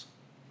worse.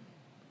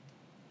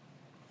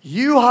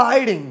 You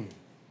hiding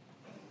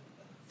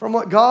from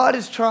what God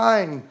is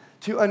trying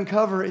to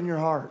uncover in your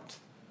heart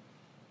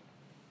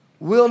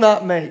will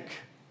not make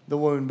the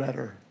wound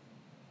better.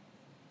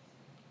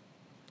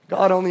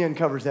 God only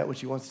uncovers that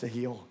which he wants to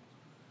heal.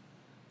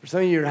 For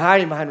some of you, you're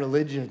hiding behind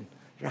religion.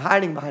 You're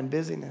hiding behind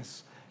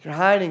busyness. You're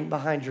hiding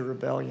behind your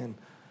rebellion.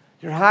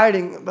 You're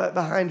hiding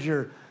behind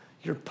your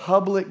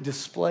public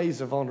displays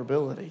of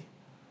vulnerability.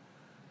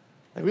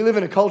 Like we live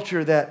in a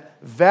culture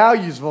that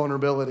values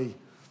vulnerability.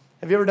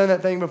 Have you ever done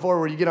that thing before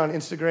where you get on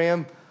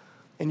Instagram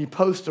and you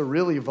post a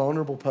really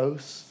vulnerable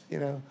post, you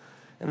know?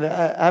 And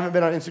I haven't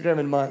been on Instagram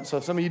in months, so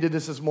if some of you did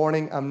this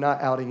morning, I'm not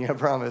outing you, I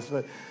promise.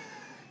 But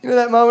you know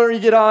that moment where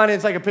you get on and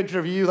it's like a picture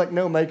of you, like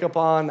no makeup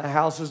on, the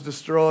house is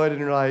destroyed, and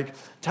you're like,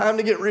 time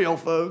to get real,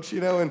 folks, you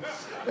know? And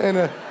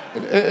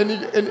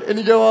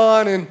you go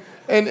on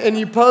and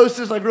you post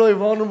this like really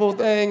vulnerable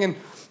thing,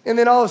 and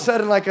then all of a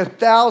sudden like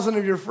 1,000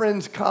 of your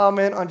friends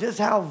comment on just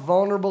how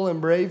vulnerable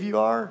and brave you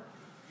are.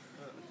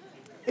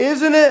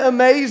 Isn't it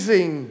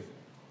amazing?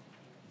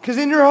 Because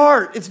in your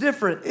heart, it's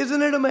different.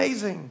 Isn't it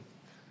amazing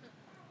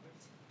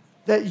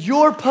that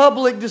your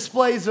public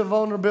displays of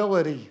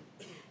vulnerability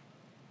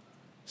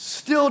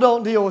still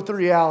don't deal with the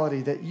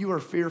reality that you are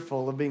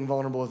fearful of being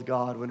vulnerable with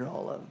God when you're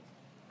all alone?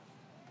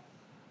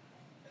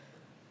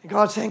 And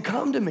God's saying,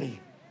 come to me.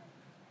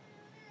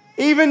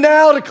 Even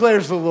now,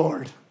 declares the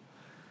Lord.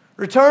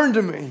 Return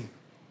to me.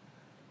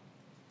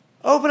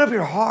 Open up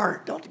your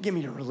heart. Don't give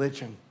me your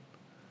religion.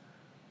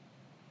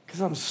 Because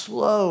I'm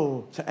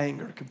slow to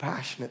anger,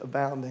 compassionate,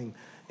 abounding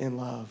in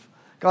love.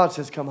 God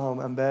says, come home.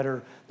 I'm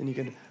better than you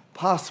can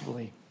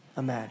possibly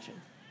imagine.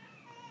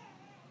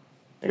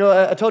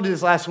 I told you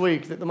this last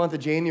week that the month of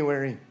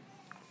January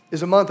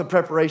is a month of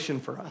preparation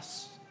for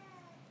us.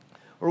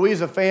 Where we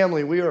as a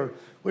family, we are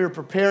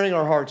preparing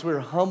our hearts. We are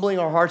humbling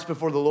our hearts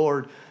before the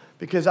Lord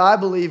because I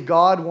believe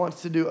God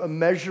wants to do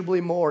immeasurably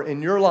more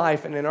in your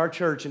life and in our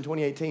church in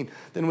 2018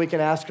 than we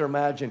can ask or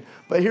imagine.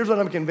 But here's what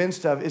I'm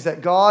convinced of, is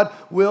that God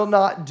will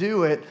not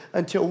do it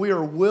until we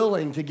are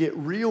willing to get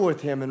real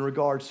with Him in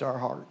regards to our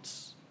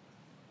hearts.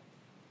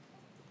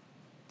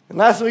 And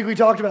last week we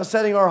talked about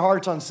setting our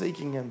hearts on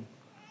seeking Him.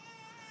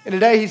 And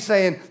today He's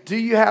saying, do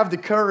you have the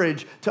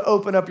courage to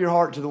open up your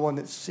heart to the one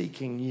that's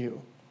seeking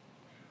you?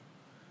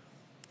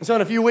 And so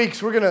in a few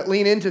weeks, we're going to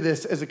lean into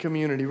this as a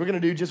community. We're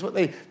going to do just what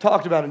they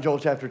talked about in Joel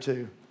chapter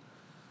 2.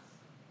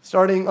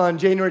 Starting on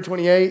January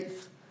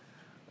 28th,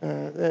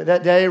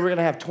 that day, we're going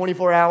to have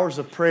 24 hours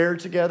of prayer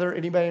together.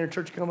 Anybody in your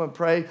church come and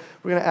pray.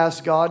 We're going to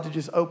ask God to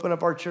just open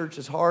up our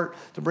church's heart,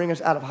 to bring us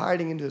out of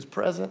hiding into His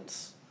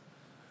presence.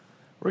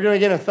 We're going to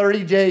get a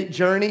 30-day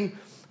journey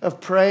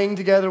of praying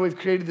together. We've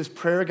created this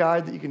prayer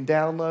guide that you can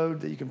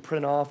download, that you can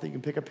print off, that you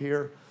can pick up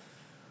here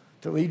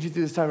to lead you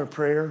through this time of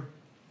prayer.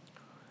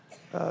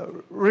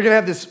 We're going to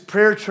have this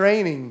prayer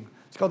training.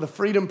 It's called the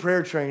Freedom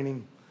Prayer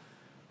Training.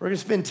 We're going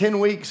to spend 10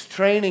 weeks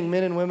training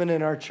men and women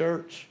in our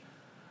church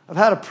of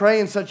how to pray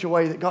in such a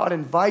way that God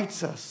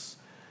invites us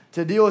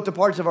to deal with the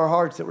parts of our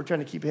hearts that we're trying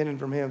to keep hidden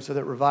from Him so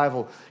that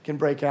revival can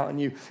break out in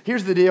you.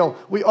 Here's the deal.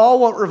 We all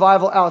want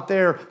revival out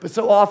there, but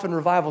so often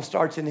revival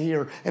starts in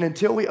here. And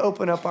until we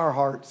open up our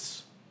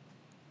hearts,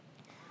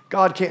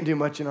 God can't do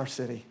much in our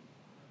city.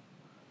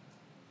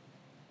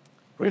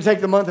 We're going to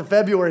take the month of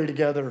February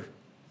together.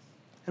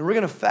 And we're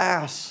going to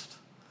fast.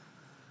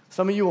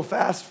 Some of you will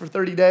fast for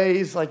 30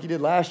 days like you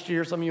did last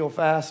year. Some of you will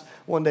fast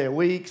one day a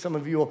week. Some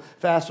of you will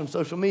fast from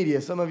social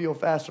media. Some of you will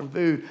fast from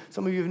food.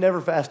 Some of you have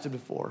never fasted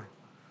before.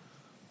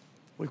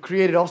 We've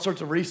created all sorts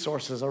of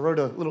resources. I wrote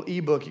a little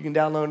ebook you can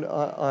download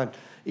on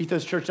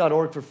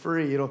ethoschurch.org for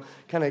free. It'll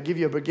kind of give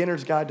you a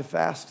beginner's guide to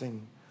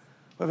fasting.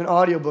 We have an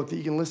audiobook that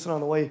you can listen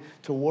on the way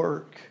to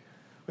work.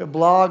 We have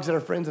blogs that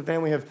our friends and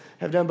family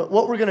have done. But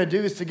what we're going to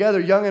do is together,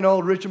 young and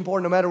old, rich and poor,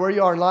 no matter where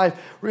you are in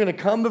life, we're going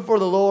to come before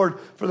the Lord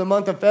for the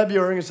month of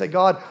February. We're going to say,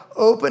 God,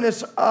 open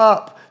us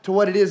up to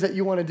what it is that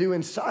you want to do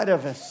inside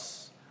of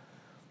us.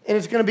 And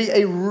it's going to be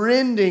a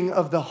rending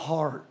of the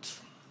heart,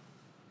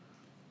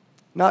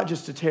 not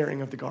just a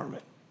tearing of the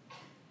garment.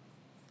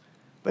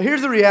 But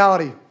here's the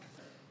reality.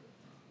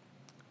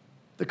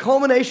 The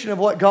culmination of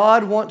what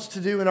God wants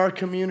to do in our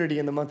community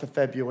in the month of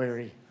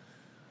February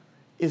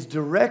is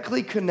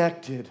directly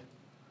connected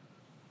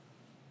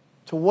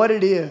to what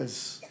it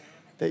is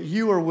that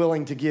you are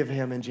willing to give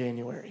Him in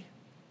January.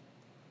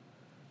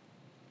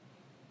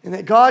 And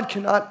that God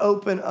cannot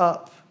open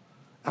up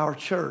our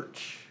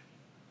church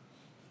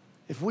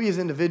if we as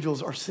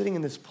individuals are sitting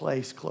in this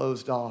place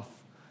closed off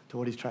to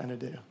what He's trying to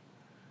do.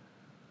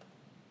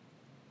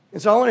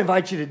 And so I want to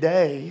invite you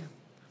today,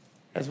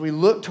 as we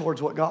look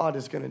towards what God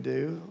is going to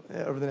do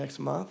over the next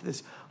month,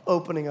 this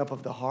opening up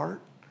of the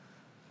heart,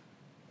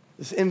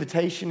 this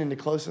invitation into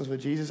closeness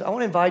with Jesus. I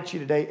want to invite you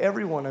today,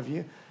 every one of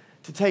you,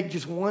 to take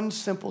just one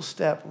simple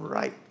step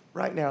right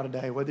now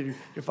today, whether you're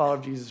a follower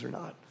of Jesus or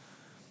not.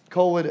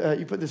 Cole, would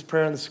you put this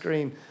prayer on the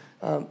screen?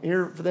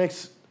 Here for the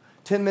next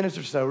 10 minutes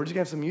or so, we're just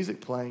going to have some music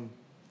playing.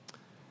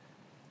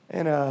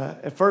 And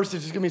at first,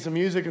 it's just going to be some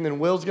music, and then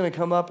Will's going to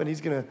come up, and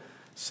he's going to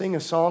sing a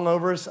song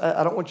over us.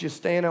 I don't want you to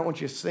stand. I don't want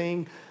you to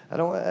sing. I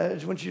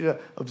just want you to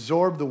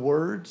absorb the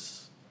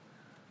words.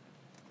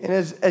 And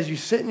as you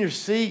sit in your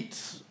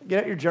seats,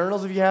 get out your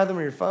journals if you have them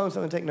or your phone,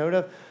 something to take note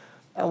of.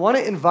 I want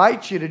to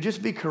invite you to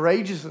just be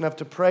courageous enough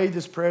to pray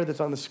this prayer that's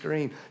on the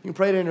screen. You can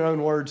pray it in your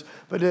own words,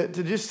 but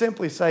to just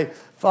simply say,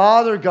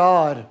 Father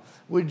God,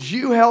 would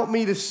you help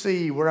me to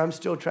see where I'm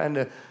still trying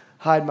to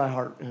hide my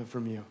heart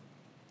from you?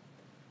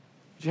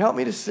 Would you help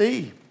me to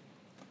see?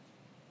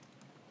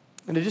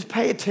 And to just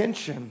pay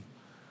attention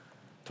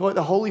to what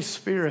the Holy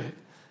Spirit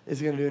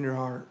is going to do in your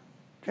heart.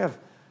 You have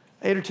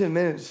 8 or 10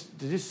 minutes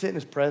to just sit in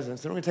His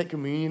presence. Then we're going to take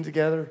communion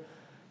together.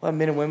 We have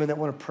men and women that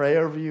want to pray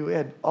over you. We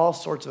had all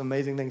sorts of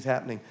amazing things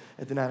happening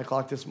at the 9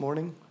 o'clock this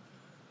morning.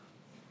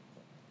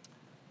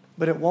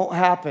 But it won't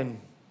happen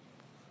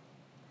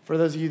for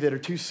those of you that are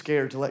too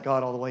scared to let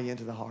God all the way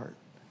into the heart.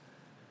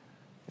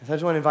 So I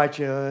just want to invite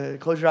you,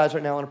 close your eyes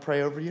right now. I want to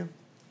pray over you.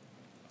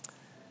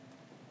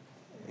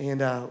 And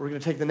we're going to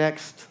take the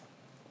next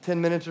 10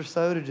 minutes or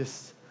so to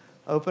just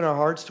open our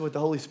hearts to what the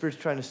Holy Spirit's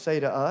trying to say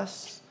to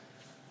us.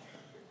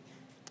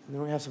 And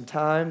then we have some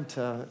time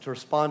to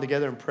respond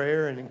together in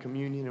prayer and in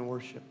communion and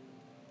worship.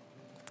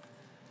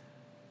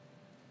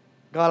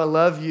 God, I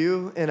love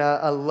you, and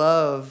I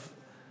love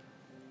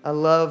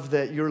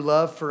that your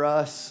love for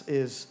us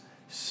is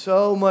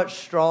so much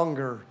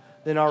stronger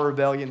than our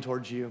rebellion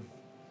towards you.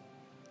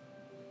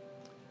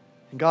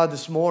 And God,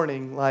 this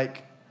morning,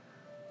 like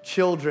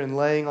children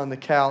laying on the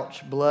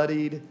couch,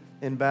 bloodied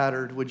and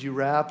battered, would you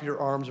wrap your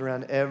arms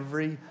around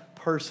every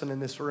person in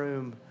this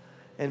room,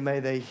 and may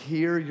they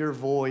hear your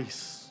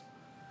voice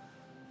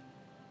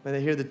May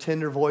they hear the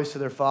tender voice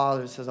of their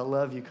Father that says, I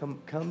love you.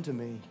 Come to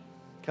me.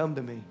 Come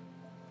to me.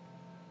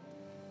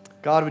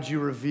 God, would you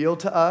reveal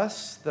to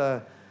us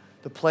the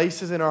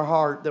places in our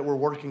heart that we're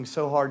working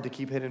so hard to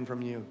keep hidden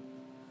from you?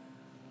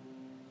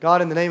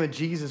 God, in the name of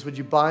Jesus, would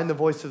you bind the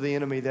voice of the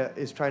enemy that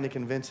is trying to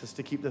convince us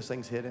to keep those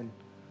things hidden?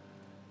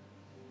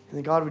 And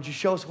then, God, would you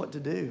show us what to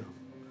do?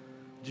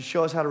 Would you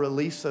show us how to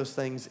release those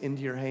things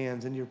into your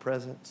hands, into your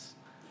presence?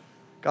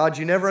 God,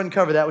 you never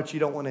uncover that which you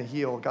don't want to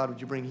heal. God,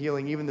 would you bring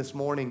healing even this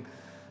morning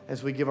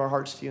as we give our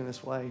hearts to you in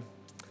this way?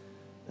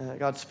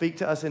 God, speak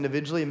to us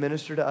individually and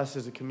minister to us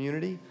as a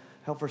community.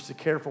 Help us to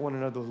care for one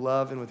another with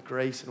love and with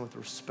grace and with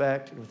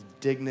respect and with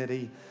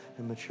dignity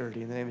and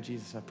maturity. In the name of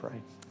Jesus, I pray.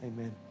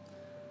 Amen.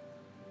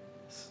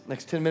 This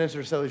next 10 minutes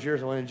or so is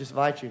yours. I want to just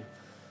invite you.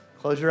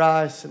 Close your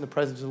eyes in the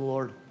presence of the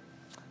Lord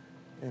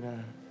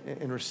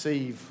and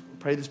receive.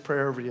 Pray this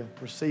prayer over you.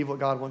 Receive what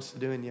God wants to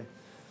do in you.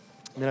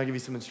 And then I'll give you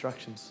some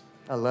instructions.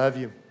 I love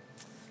you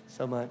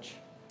so much.